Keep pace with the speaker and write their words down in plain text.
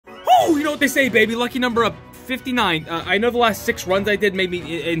you know what they say, baby. Lucky number 59. I know the last 6 runs I did made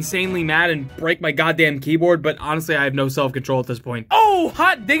me insanely mad and break my goddamn keyboard, but honestly, I have no self-control at this point. Oh,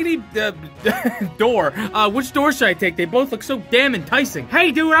 hot diggity door. Which door should I take? They both look so damn enticing.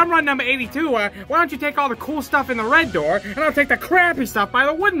 Hey, dude, I'm run number 82. Why don't you take all the cool stuff in the red door, and I'll take the crappy stuff by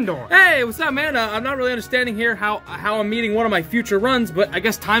the wooden door. Hey, what's up, man? I'm not really understanding here how I'm meeting one of my future runs, but I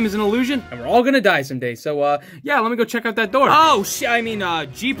guess time is an illusion, and we're all gonna die someday. So, yeah, let me go check out that door. Oh, shit, I mean,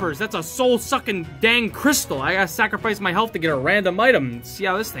 jeepers. That's a soul-sucking dang crystal. I gotta sacrifice my health to get a random item and see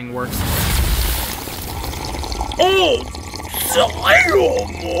how this thing works. Oh,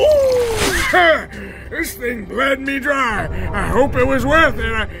 this thing bled me dry. I hope it was worth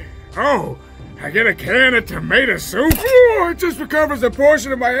it. Oh, I get a can of tomato soup. Oh, it just recovers a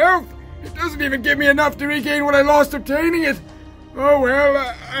portion of my health. It doesn't even give me enough to regain what I lost obtaining it. Oh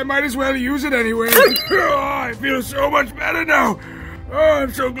well, I might as well use it anyway. Oh, I feel so much better now. Oh,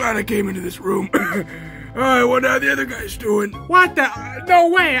 I'm so glad I came into this room. I wonder how the other guy's doing. What the? No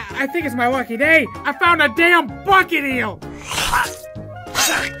way! I think it's my lucky day. I found a damn bucket eel.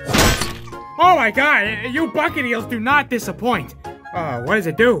 Oh my god! You bucket eels do not disappoint. What does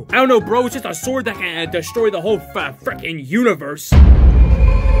it do? I don't know, bro. It's just a sword that can destroy the whole frickin' universe.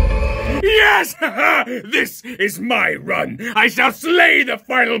 Yes! This is my run. I shall slay the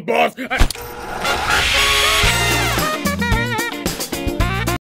final boss.